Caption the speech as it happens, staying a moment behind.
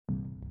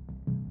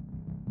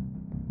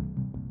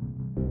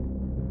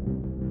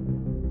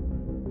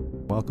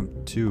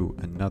welcome to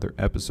another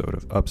episode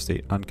of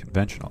Upstate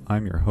Unconventional.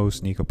 I'm your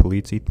host, Nico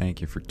Polizzi. Thank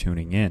you for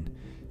tuning in.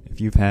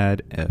 If you've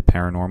had a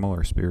paranormal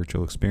or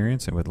spiritual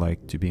experience and would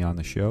like to be on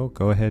the show,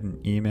 go ahead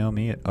and email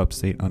me at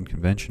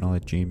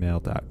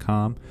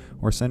upstateunconventional@gmail.com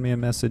or send me a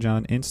message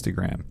on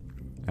Instagram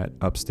at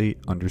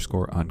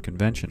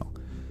upstate_unconventional.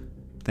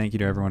 Thank you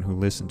to everyone who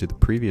listened to the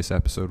previous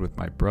episode with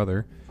my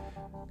brother.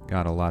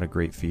 Got a lot of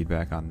great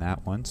feedback on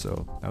that one,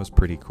 so that was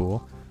pretty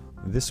cool.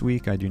 This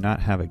week I do not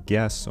have a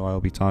guest, so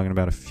I'll be talking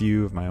about a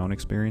few of my own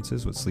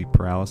experiences with sleep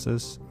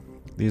paralysis.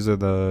 These are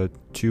the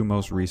two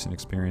most recent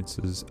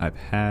experiences I've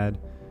had,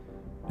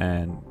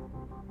 and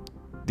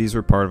these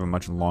were part of a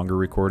much longer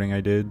recording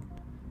I did,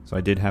 so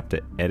I did have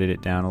to edit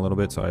it down a little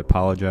bit, so I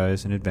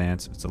apologize in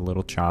advance. It's a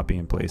little choppy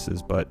in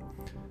places, but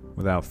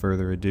without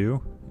further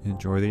ado,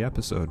 enjoy the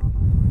episode.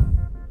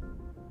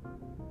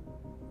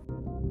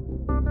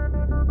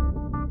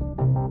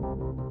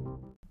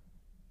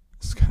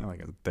 It's kind of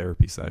like a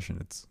therapy session.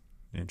 It's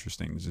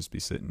interesting to just be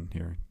sitting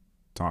here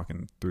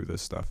talking through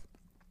this stuff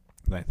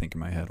that I think in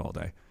my head all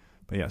day.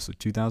 But yeah, so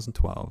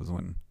 2012 is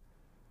when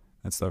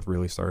that stuff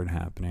really started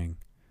happening.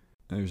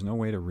 And there's no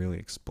way to really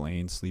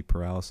explain sleep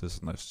paralysis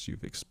unless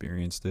you've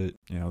experienced it.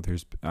 You know,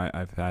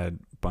 I've had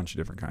a bunch of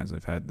different kinds.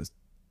 I've had this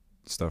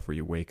stuff where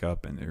you wake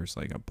up and there's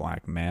like a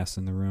black mass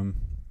in the room.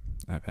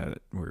 I've had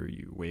it where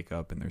you wake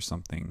up and there's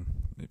something,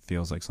 it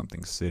feels like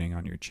something's sitting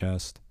on your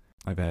chest.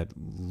 I've had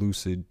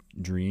lucid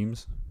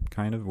dreams,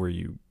 kind of, where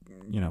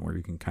where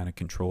you can kind of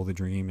control the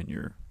dream and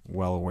you're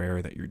well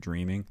aware that you're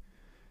dreaming.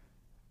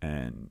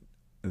 And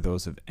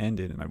those have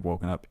ended and I've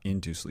woken up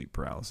into sleep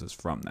paralysis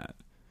from that.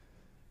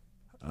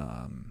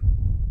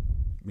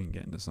 We can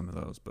get into some of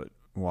those, but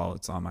while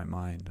it's on my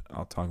mind,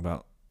 I'll talk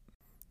about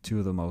two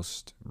of the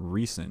most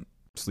recent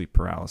sleep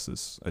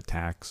paralysis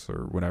attacks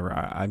or whatever.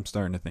 I'm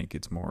starting to think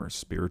it's more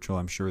spiritual.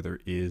 I'm sure there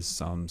is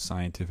some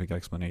scientific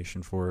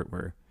explanation for it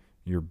where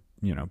your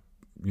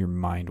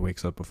mind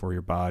wakes up before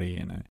your body,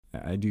 and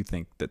I do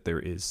think that there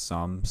is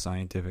some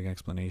scientific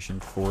explanation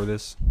for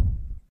this.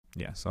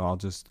 Yeah, so I'll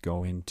just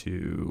go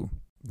into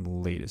the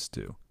latest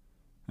two.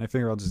 I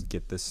figure I'll just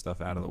get this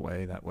stuff out of the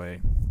way. That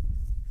way,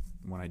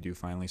 when I do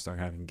finally start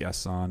having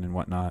guests on and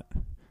whatnot,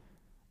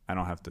 I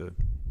don't have to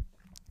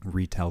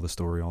retell the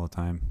story all the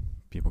time.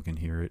 People can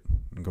hear it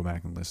and go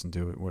back and listen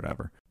to it,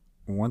 whatever.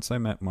 Once I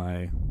met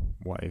my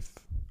wife,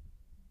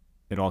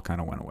 it all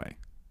kind of went away.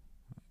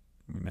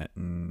 We met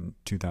in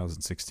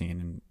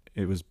 2016 and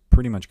it was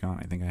pretty much gone.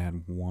 I think I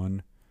had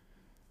one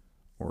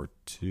or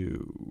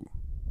two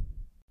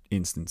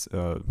instances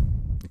of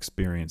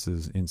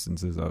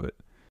it.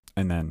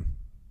 And then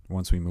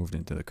once we moved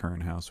into the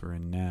current house we're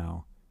in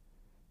now,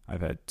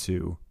 I've had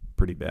two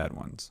pretty bad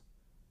ones.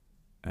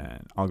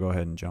 And I'll go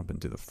ahead and jump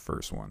into the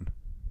first one.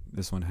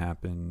 This one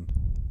happened,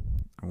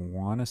 I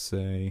want to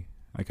say,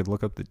 I could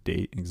look up the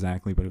date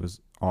exactly, but it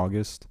was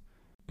August.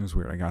 It was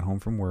weird. I got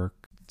home from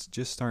work. It's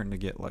just starting to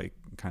get like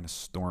kind of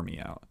stormy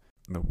out.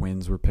 The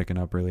winds were picking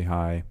up really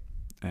high,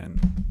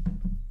 and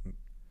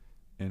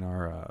in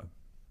our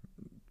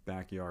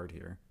backyard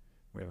here,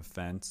 we have a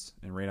fence,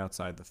 and right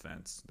outside the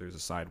fence, there's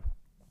a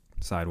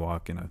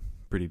sidewalk and a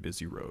pretty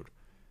busy road.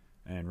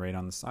 And right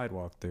on the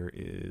sidewalk, there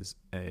is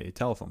a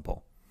telephone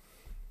pole.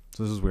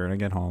 So this is weird. I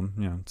get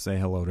home, say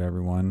hello to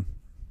everyone.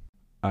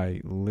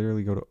 I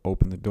literally go to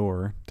open the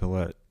door to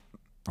let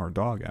our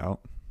dog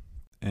out.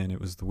 And it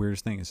was the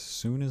weirdest thing. As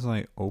soon as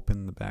I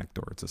opened the back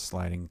door, it's a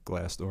sliding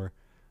glass door,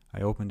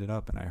 I opened it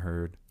up and I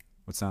heard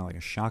what sounded like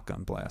a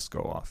shotgun blast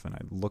go off. And I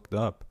looked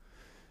up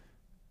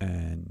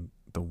and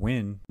the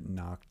wind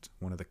knocked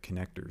one of the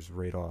connectors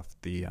right off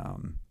the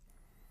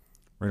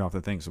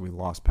thing. So we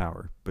lost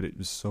power. But it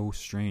was so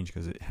strange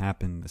because it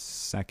happened the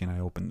second I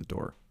opened the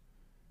door.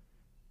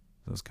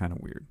 So it was kind of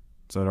weird.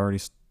 So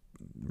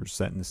we're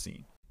setting the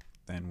scene.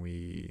 Then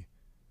we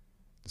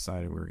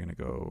decided we were going to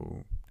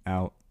go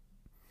out.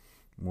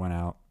 Went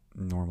out,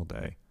 normal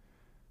day.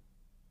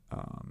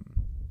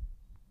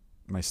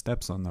 My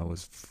stepson, though,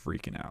 was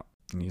freaking out.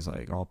 And he's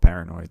like all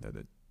paranoid that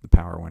the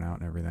power went out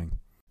and everything.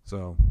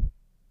 So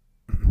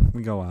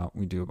we go out,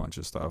 we do a bunch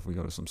of stuff. We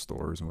go to some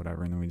stores and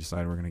whatever. And then we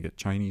decide we're going to get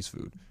Chinese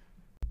food.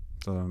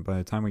 So by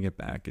the time we get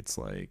back, it's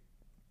like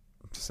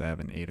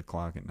 7, 8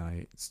 o'clock at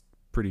night. It's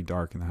pretty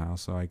dark in the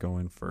house, so I go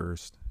in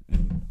first,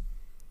 and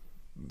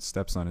the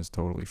stepson is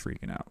totally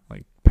freaking out,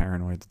 like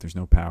paranoid that there's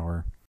no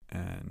power.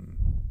 And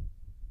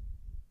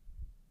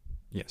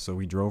yeah, so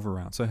we drove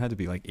around. So it had to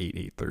be like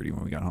 8:30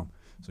 when we got home.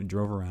 So we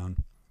drove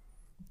around.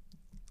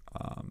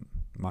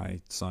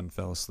 My son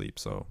fell asleep,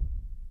 so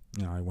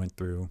I went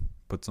through,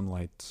 put some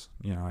lights.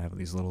 I have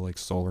these little like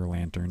solar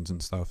lanterns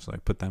and stuff, so I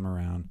put them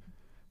around,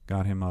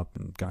 got him up,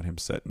 and got him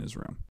set in his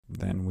room.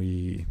 Then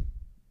we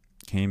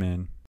came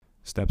in.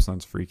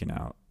 Stepson's freaking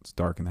out. It's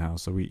dark in the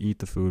house, so we eat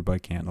the food by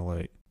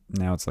candlelight.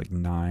 Now it's like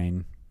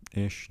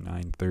 9-ish,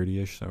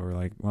 9:30-ish, so we're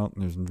like, well,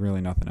 there's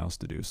really nothing else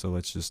to do, so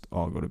let's just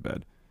all go to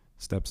bed.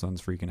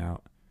 Stepson's freaking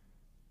out,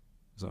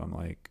 so I'm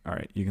like, all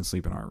right, you can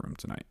sleep in our room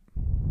tonight.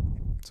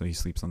 So he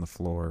sleeps on the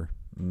floor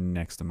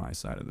next to my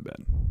side of the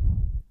bed.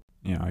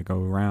 I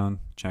go around,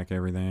 check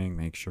everything,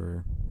 make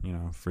sure,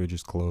 fridge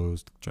is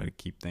closed, try to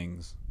keep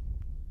things,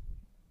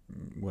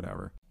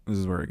 whatever. This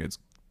is where it gets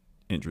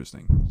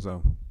interesting.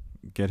 So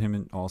get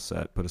him all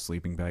set, put a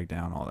sleeping bag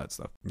down, all that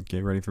stuff.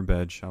 Get ready for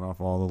bed, shut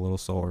off all the little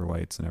solar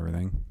lights and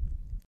everything.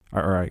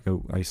 All right,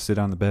 I sit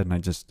on the bed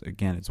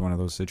and it's one of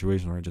those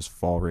situations where I just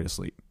fall right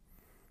asleep.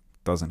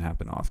 Doesn't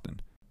happen often.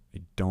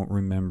 I don't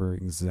remember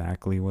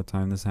exactly what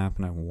time this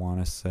happened. I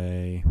want to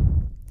say,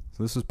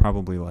 so this was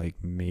probably like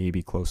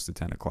maybe close to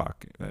 10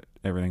 o'clock.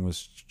 Everything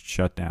was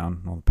shut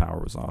down. All the power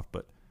was off,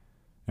 but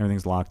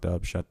everything's locked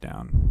up, shut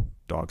down,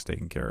 dog's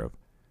taken care of,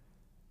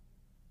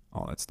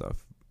 all that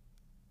stuff.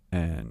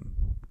 And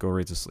go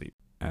right to sleep.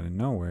 Out of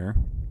nowhere,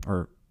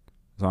 so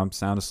I'm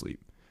sound asleep.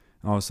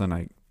 And all of a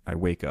sudden I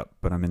wake up,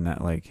 but I'm in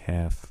that like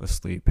half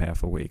asleep,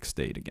 half awake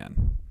state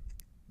again.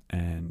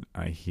 And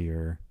I'm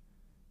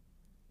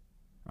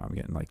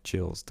getting like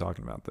chills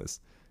talking about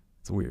this.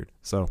 It's weird.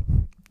 So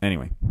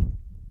anyway,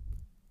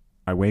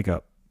 I wake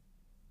up.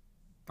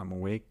 I'm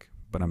awake,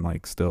 but I'm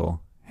like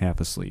still half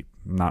asleep.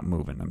 I'm not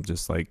moving. I'm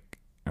just like,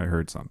 I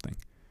heard something.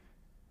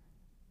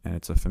 And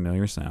it's a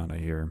familiar sound. I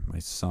hear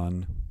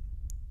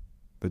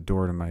the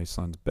door to my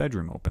son's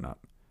bedroom open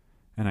up.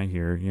 And I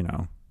hear,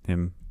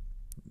 him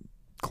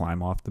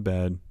climb off the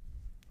bed,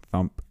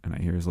 thump, and I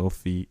hear his little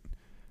feet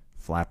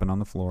flapping on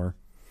the floor.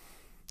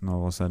 And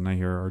all of a sudden I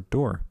hear our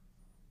door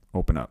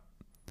open up.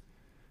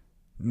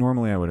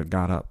 Normally I would have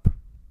got up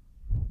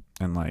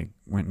and like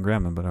went and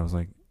grabbed him, but I was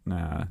like,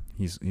 nah,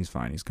 he's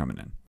fine. He's coming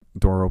in.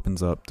 Door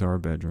opens up to our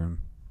bedroom.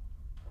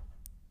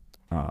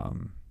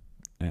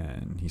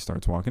 And he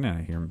starts walking in.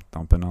 I hear him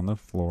thumping on the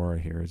floor. I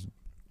hear his,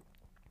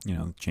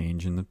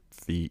 change in the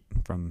feet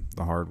from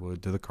the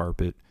hardwood to the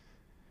carpet.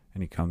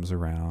 And he comes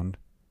around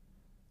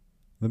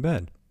the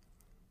bed.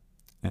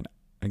 And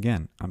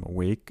again, I'm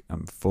awake.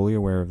 I'm fully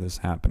aware of this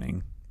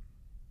happening.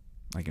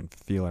 I can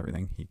feel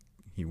everything.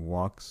 He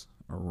walks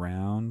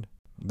around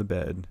the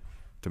bed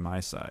to my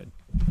side.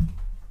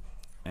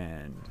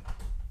 And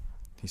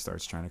he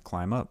starts trying to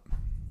climb up.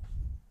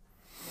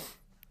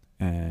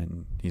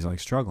 And he's like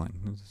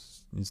struggling.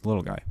 He's a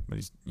little guy, but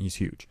he's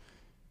huge.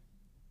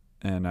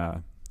 And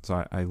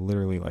so I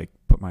literally like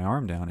put my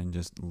arm down and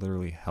just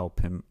literally help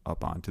him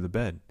up onto the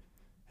bed.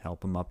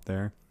 Help him up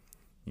there.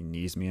 He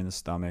knees me in the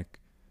stomach.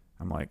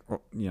 I'm like,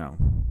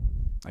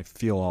 I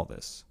feel all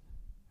this.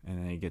 And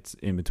then he gets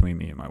in between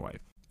me and my wife.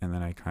 And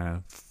then I kind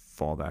of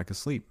fall back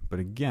asleep. But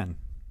again,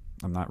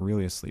 I'm not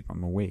really asleep.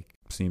 I'm awake.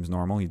 Seems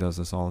normal. He does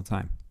this all the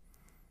time.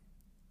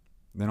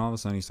 Then all of a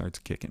sudden he starts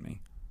kicking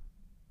me.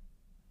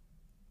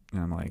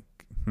 And I'm like,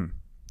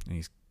 And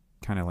he's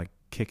kind of like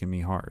kicking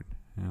me hard.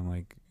 And I'm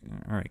like,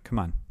 all right, come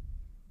on.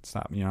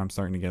 Stop. I'm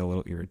starting to get a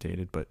little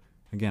irritated. But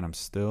again, I'm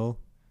still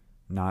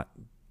not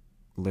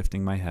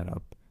lifting my head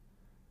up.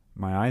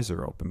 My eyes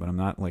are open, but I'm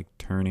not like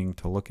turning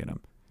to look at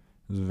him.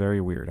 It was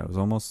very weird. I was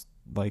almost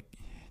like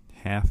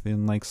half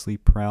in like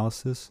sleep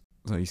paralysis.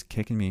 So he's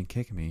kicking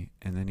me.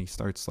 And then he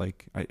starts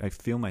like, I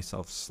feel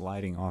myself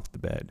sliding off the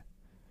bed.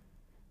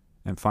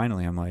 And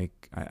finally I'm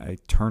like, I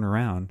turn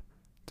around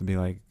to be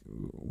like,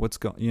 what's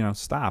going,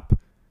 stop.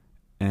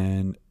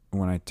 And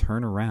when I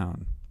turn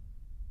around,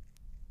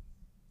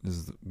 this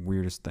is the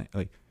weirdest thing.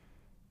 Like,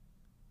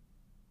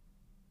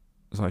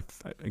 so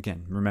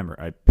again, remember,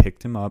 I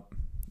picked him up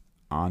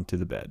onto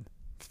the bed,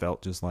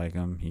 felt just like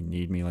him. He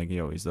kneed me like he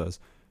always does.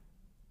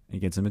 He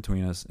gets in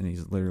between us and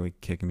he's literally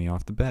kicking me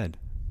off the bed.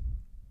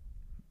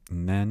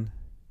 And then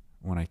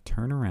when I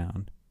turn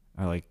around,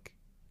 I like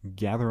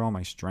gather all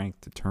my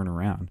strength to turn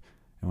around.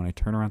 And when I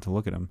turn around to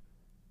look at him,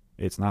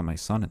 it's not my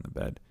son in the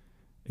bed.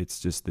 It's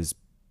just this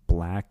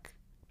black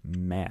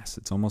mass.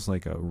 It's almost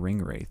like a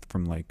ring wraith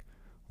from like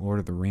Lord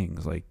of the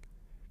Rings. Like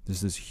there's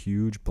this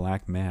huge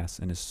black mass.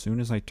 And as soon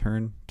as I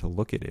turn to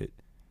look at it,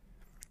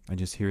 I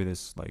just hear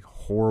this like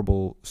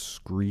horrible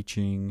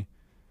screeching,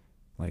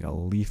 like a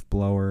leaf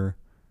blower,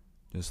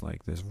 just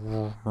like this,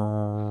 but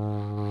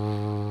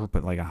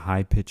like a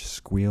high pitched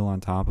squeal on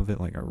top of it,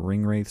 like a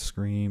ring wraith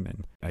scream.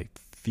 And I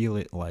feel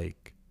it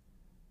like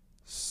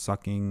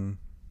sucking.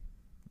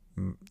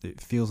 It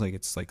feels like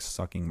it's like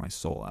sucking my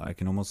soul out. I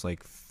can almost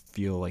like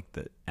feel like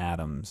the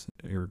atoms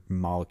or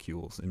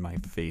molecules in my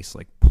face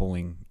like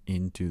pulling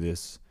into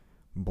this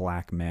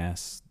black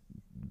mass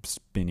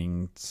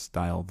spinning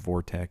style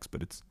vortex,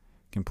 but it's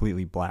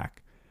completely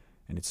black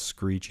and it's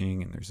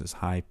screeching and there's this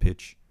high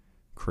pitch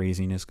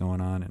craziness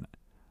going on. And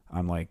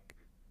I'm like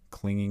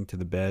clinging to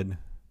the bed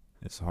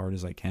as hard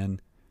as I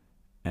can.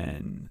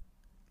 And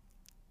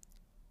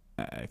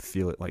I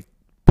feel it like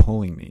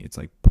pulling me. It's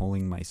like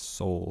pulling my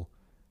soul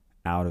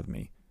out of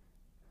me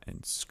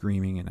and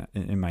screaming. And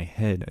in my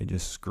head, I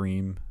just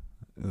scream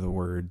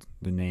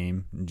the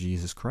name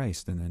Jesus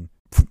Christ. And then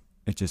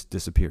it just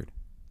disappeared.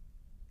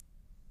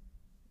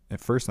 At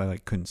first, I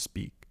like couldn't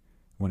speak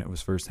when it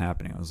was first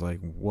happening. I was like,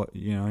 what,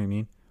 you know what I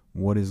mean?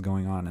 What is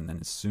going on? And then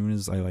as soon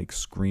as I like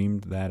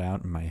screamed that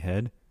out in my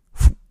head,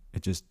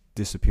 it just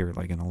disappeared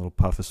like in a little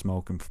puff of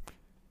smoke. And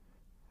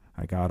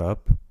I got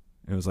up.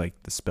 It was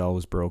like the spell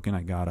was broken.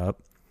 I got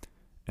up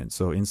And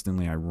so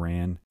instantly I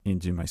ran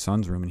into my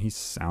son's room, and he's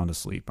sound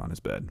asleep on his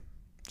bed,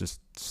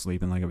 just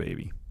sleeping like a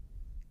baby.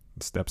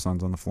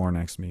 Stepson's on the floor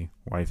next to me.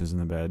 Wife is in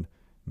the bed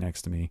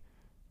next to me.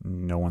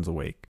 No one's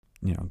awake.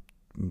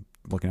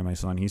 Looking at my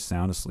son, he's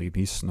sound asleep.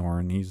 He's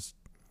snoring. He's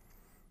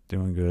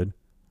doing good.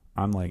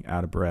 I'm like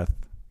out of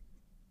breath,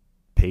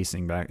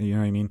 pacing back. You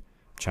know what I mean?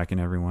 Checking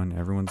everyone.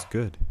 Everyone's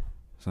good.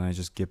 So I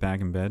just get back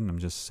in bed, and I'm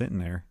just sitting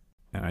there.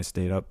 And I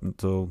stayed up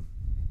until,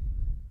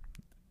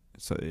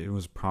 so it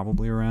was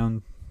probably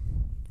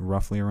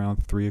roughly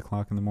around 3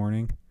 o'clock in the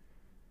morning.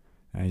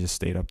 And I just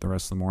stayed up the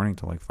rest of the morning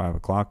till like 5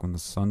 o'clock when the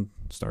sun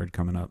started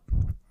coming up.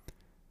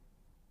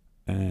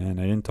 And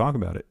I didn't talk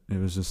about it. It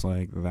was just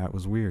like, that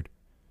was weird.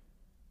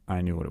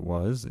 I knew what it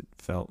was. It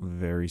felt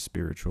very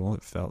spiritual.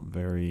 It felt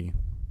very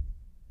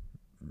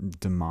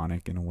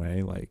demonic in a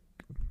way,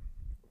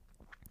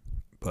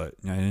 but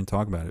I didn't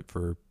talk about it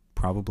for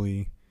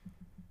probably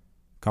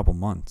a couple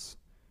months.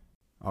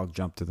 I'll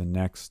jump to the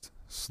next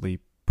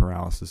sleep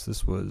paralysis.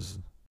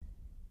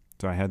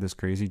 So I had this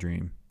crazy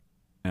dream,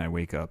 and I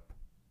wake up,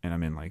 and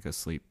I'm in like a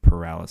sleep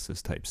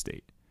paralysis type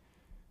state.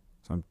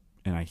 And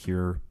I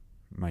hear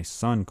my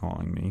son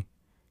calling me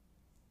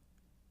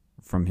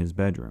from his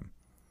bedroom.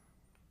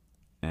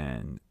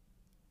 And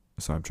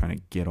so I'm trying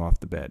to get off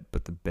the bed,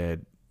 but the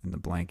bed and the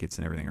blankets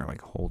and everything are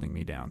like holding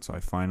me down. So I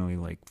finally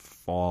like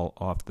fall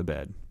off the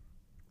bed.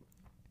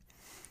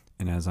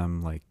 And as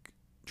I'm like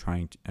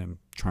trying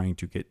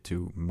to get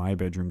to my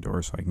bedroom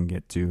door so I can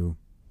get to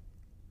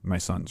my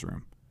son's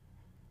room.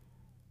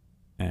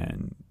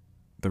 And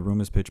the room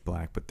is pitch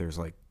black, but there's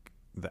like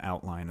the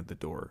outline of the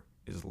door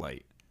is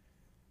light.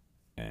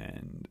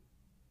 And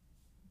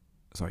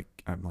so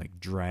I'm like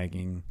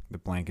dragging, the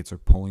blankets are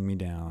pulling me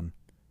down,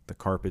 the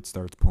carpet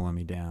starts pulling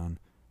me down,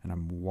 and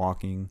I'm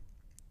walking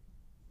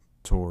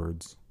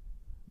towards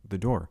the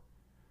door.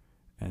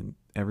 And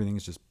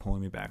everything's just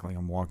pulling me back, like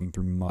I'm walking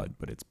through mud,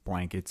 but it's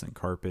blankets and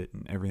carpet,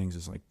 and everything's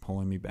just like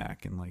pulling me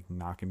back and like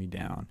knocking me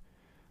down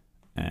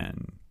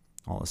and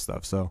all this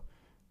stuff. So,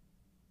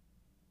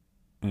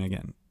 and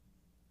again,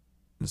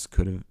 this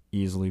could have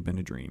easily been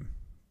a dream,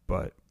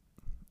 but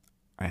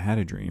I had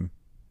a dream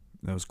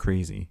that was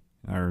crazy.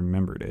 I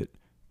remembered it,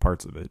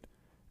 parts of it,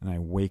 and I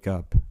wake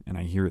up and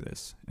I hear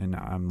this, and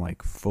I'm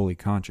like fully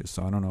conscious.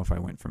 So I don't know if I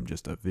went from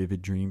just a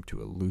vivid dream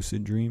to a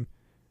lucid dream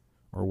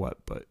or what,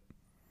 but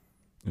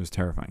it was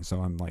terrifying.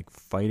 So I'm like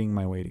fighting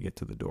my way to get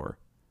to the door,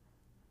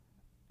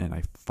 and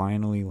I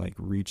finally like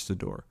reach the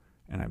door,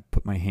 and I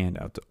put my hand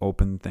out to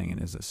open the thing,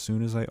 and as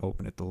soon as I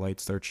open it, the light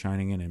starts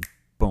shining in, and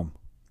boom,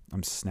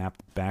 I'm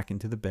snapped back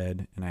into the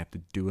bed, and I have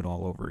to do it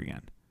all over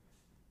again.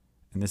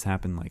 And this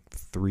happened like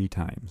 3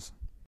 times.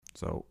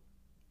 So,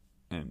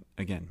 and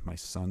again, my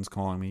son's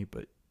calling me,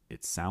 but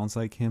it sounds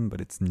like him,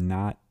 but it's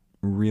not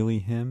really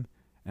him.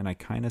 And I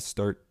kind of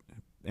start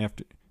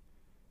after,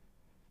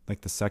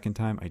 like the second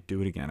time, I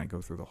do it again. I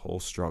go through the whole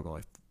struggle.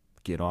 I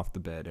get off the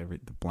bed,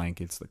 the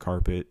blankets, the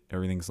carpet,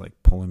 everything's like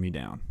pulling me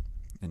down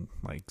and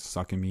like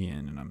sucking me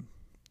in, and I'm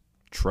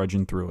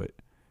trudging through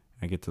it.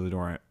 I get to the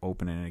door, I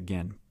open it, and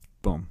again,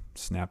 boom,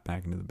 snap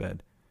back into the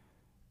bed.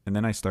 And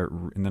then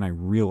I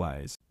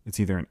realize it's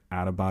either an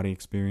out-of-body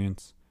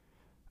experience,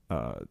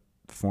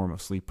 form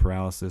of sleep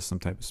paralysis, some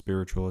type of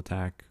spiritual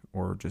attack,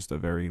 or just a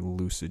very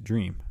lucid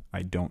dream.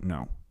 I don't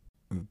know.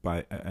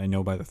 I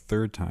know by the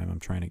 3rd time I'm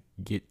trying to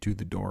get to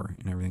the door,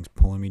 and everything's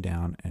pulling me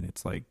down, and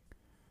it's like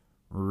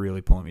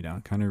really pulling me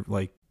down. Kind of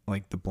like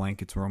the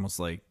blankets were almost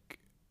like,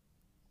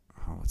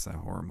 what's that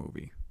horror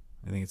movie?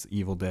 I think it's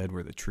Evil Dead,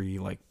 where the tree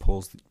like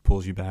pulls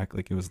you back.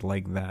 Like it was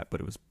like that,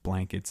 but it was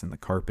blankets and the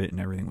carpet and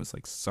everything was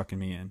like sucking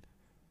me in.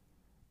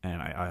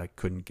 And I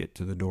couldn't get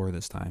to the door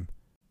this time.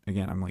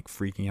 Again, I'm like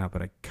freaking out,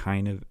 but I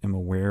kind of am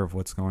aware of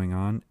what's going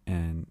on.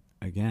 And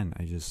again,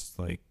 I just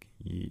like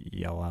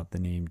yell out the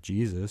name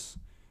Jesus,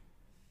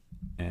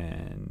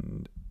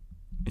 and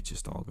it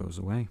just all goes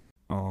away.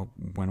 All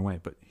went away.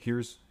 But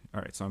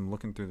all right, so I'm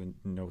looking through the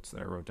notes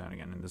that I wrote down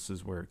again, and this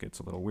is where it gets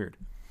a little weird.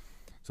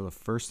 So the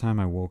first time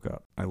I woke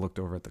up, I looked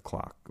over at the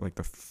clock. Like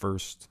the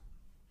first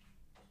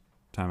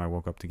time I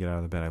woke up to get out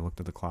of the bed, I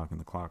looked at the clock, and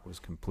the clock was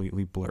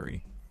completely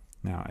blurry.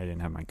 Now, I didn't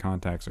have my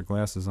contacts or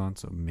glasses on,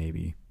 so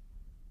maybe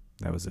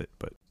that was it,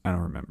 but I don't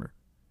remember.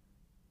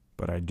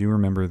 But I do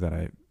remember that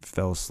I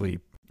fell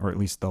asleep, or at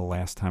least the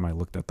last time I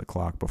looked at the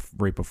clock,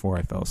 right before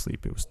I fell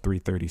asleep, it was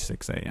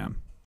 3:36 a.m.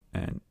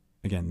 And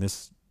again,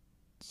 this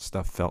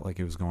stuff felt like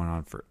it was going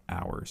on for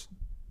hours.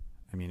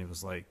 I mean, it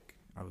was like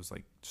I was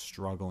like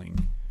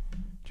struggling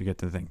to get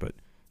to the thing. But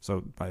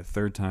so by the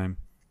 3rd time,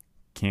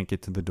 can't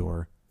get to the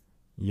door,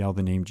 yell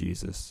the name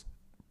Jesus,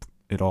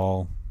 it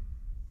all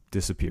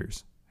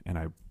disappears.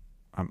 And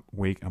I'm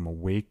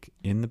awake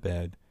in the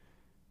bed,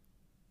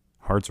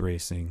 heart's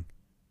racing,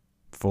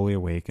 fully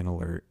awake and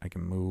alert. I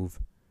can move,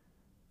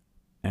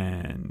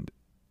 and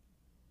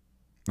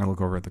I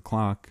look over at the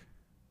clock,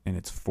 and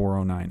it's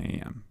 4:09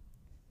 a.m.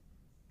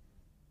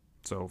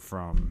 So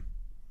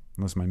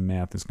unless my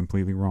math is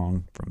completely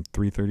wrong, from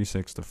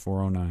 3:36 to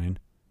 4:09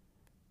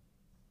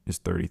 is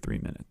 33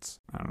 minutes.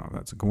 I don't know if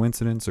that's a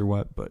coincidence or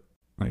what, but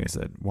Like I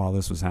said, while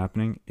this was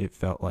happening, it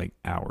felt like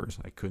hours.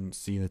 I couldn't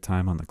see the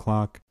time on the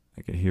clock.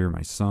 I could hear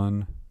my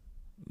son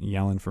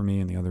yelling for me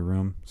in the other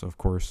room. So, of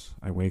course,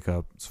 I wake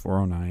up. It's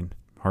 4:09.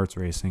 Heart's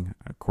racing.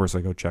 Of course,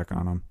 I go check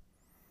on him.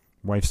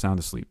 Wife's sound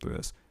asleep through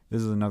this.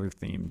 This is another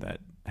theme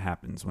that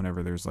happens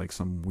whenever there's like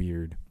some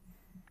weird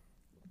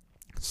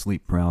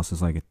sleep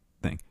paralysis like a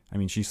thing. I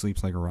mean, she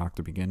sleeps like a rock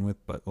to begin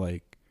with, but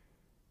like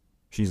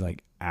she's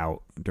like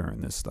out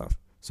during this stuff.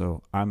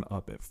 So I'm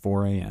up at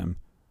 4 a.m.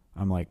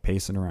 I'm like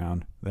pacing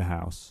around the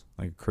house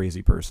like a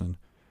crazy person.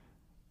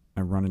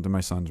 I run into my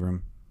son's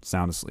room,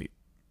 sound asleep.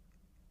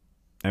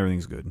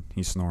 Everything's good.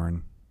 He's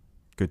snoring.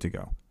 Good to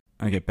go.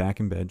 I get back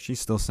in bed.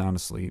 She's still sound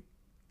asleep.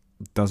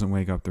 Doesn't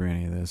wake up through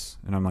any of this.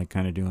 And I'm like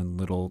kind of doing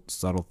little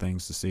subtle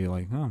things to see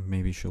like, oh,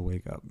 maybe she'll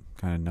wake up.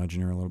 Kind of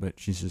nudging her a little bit.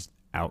 She's just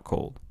out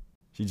cold.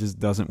 She just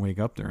doesn't wake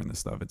up during this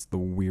stuff. It's the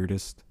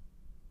weirdest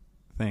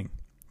thing.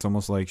 It's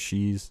almost like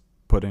she's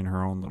put in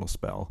her own little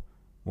spell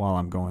while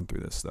I'm going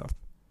through this stuff.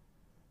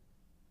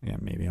 Yeah,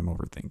 maybe I'm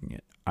overthinking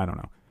it. I don't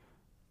know.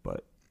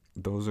 But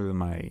those are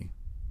my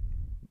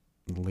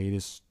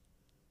latest,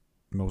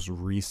 most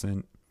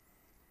recent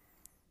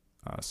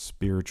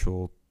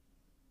spiritual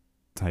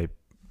type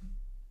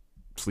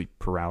sleep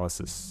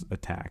paralysis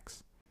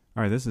attacks.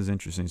 All right, this is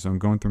interesting. So I'm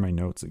going through my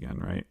notes again,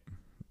 right?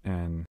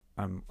 And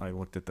I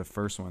looked at the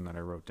first one that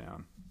I wrote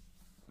down.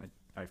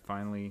 I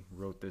finally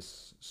wrote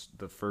this,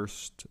 the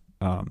first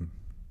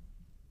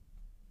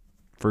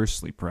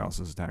sleep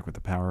paralysis attack with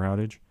the power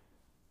outage.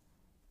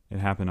 It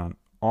happened on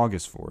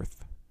August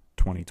 4th,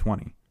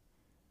 2020.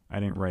 I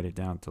didn't write it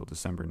down until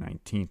December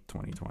 19th,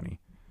 2020.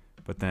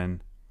 But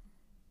then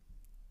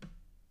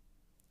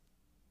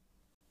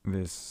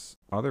this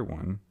other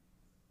one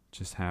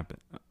just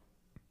happened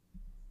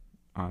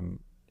on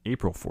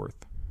April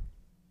 4th.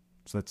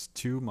 So that's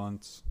 2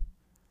 months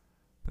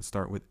that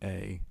start with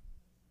A.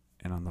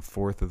 And on the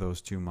 4th of those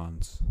 2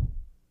 months,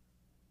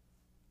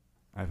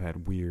 I've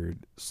had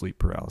weird sleep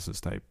paralysis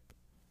type.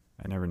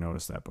 I never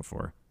noticed that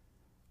before.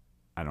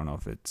 I don't know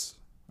if it's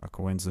a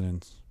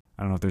coincidence.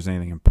 I don't know if there's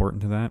anything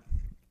important to that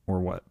or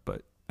what,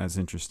 but that's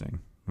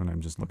interesting when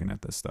I'm just looking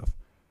at this stuff.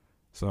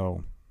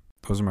 So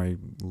those are my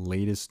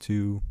latest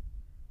 2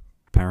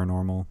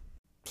 paranormal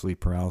sleep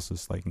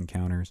paralysis like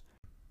encounters.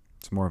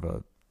 It's more of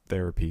a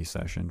therapy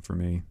session for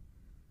me,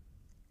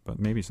 but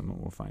maybe someone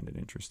will find it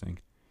interesting.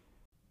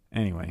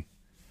 Anyway,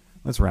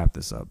 let's wrap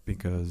this up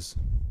because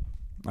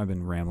I've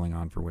been rambling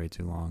on for way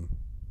too long,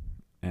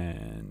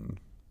 and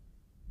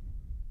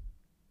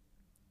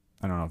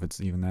I don't know if it's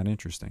even that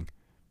interesting,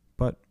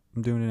 but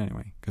I'm doing it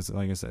anyway because,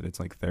 like I said, it's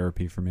like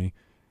therapy for me.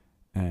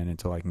 And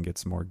until I can get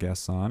some more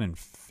guests on and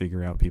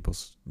figure out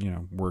people's,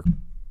 work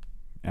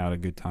out a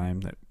good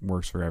time that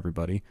works for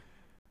everybody,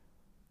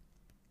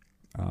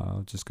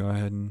 I'll just go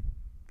ahead and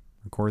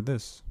record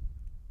this.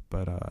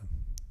 But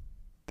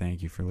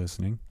thank you for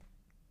listening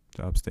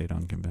to Upstate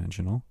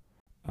Unconventional.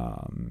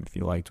 If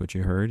you liked what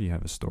you heard, you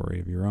have a story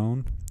of your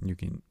own, you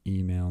can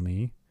email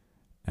me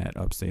at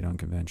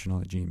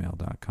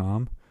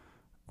upstateunconventional@gmail.com,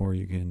 or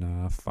you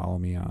can follow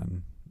me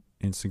on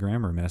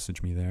Instagram or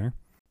message me there.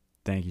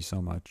 Thank you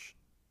so much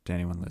to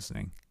anyone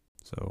listening.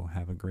 So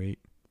have a great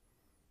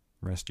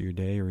rest of your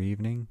day or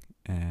evening,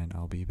 and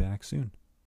I'll be back soon.